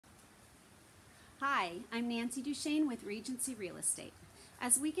Hi, I'm Nancy Deushane with Regency Real Estate.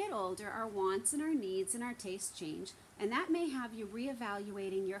 As we get older, our wants and our needs and our tastes change, and that may have you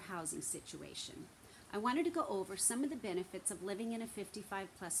reevaluating your housing situation. I wanted to go over some of the benefits of living in a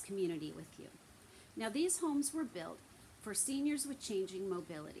 55-plus community with you. Now, these homes were built for seniors with changing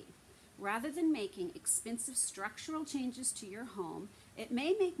mobility. Rather than making expensive structural changes to your home, it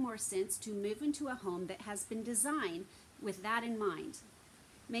may make more sense to move into a home that has been designed with that in mind.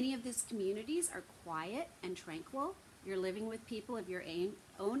 Many of these communities are quiet and tranquil. You're living with people of your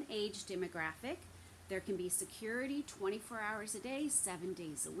own age demographic. There can be security 24 hours a day, 7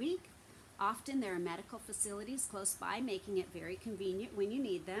 days a week. Often there are medical facilities close by, making it very convenient when you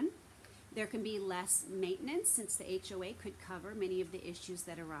need them. There can be less maintenance since the HOA could cover many of the issues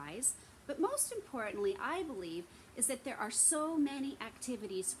that arise. But most importantly, I believe, is that there are so many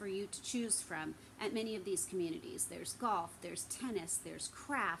activities for you to choose from at many of these communities. There's golf, there's tennis, there's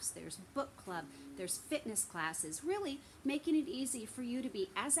crafts, there's book club, there's fitness classes, really making it easy for you to be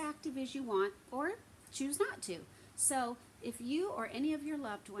as active as you want or choose not to. So if you or any of your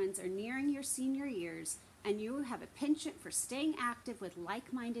loved ones are nearing your senior years and you have a penchant for staying active with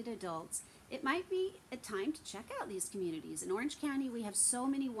like-minded adults, it might be a time to check out these communities. In Orange County, we have so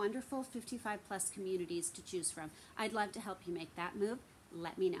many wonderful 55-plus communities to choose from. I'd love to help you make that move.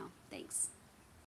 Let me know. Thanks.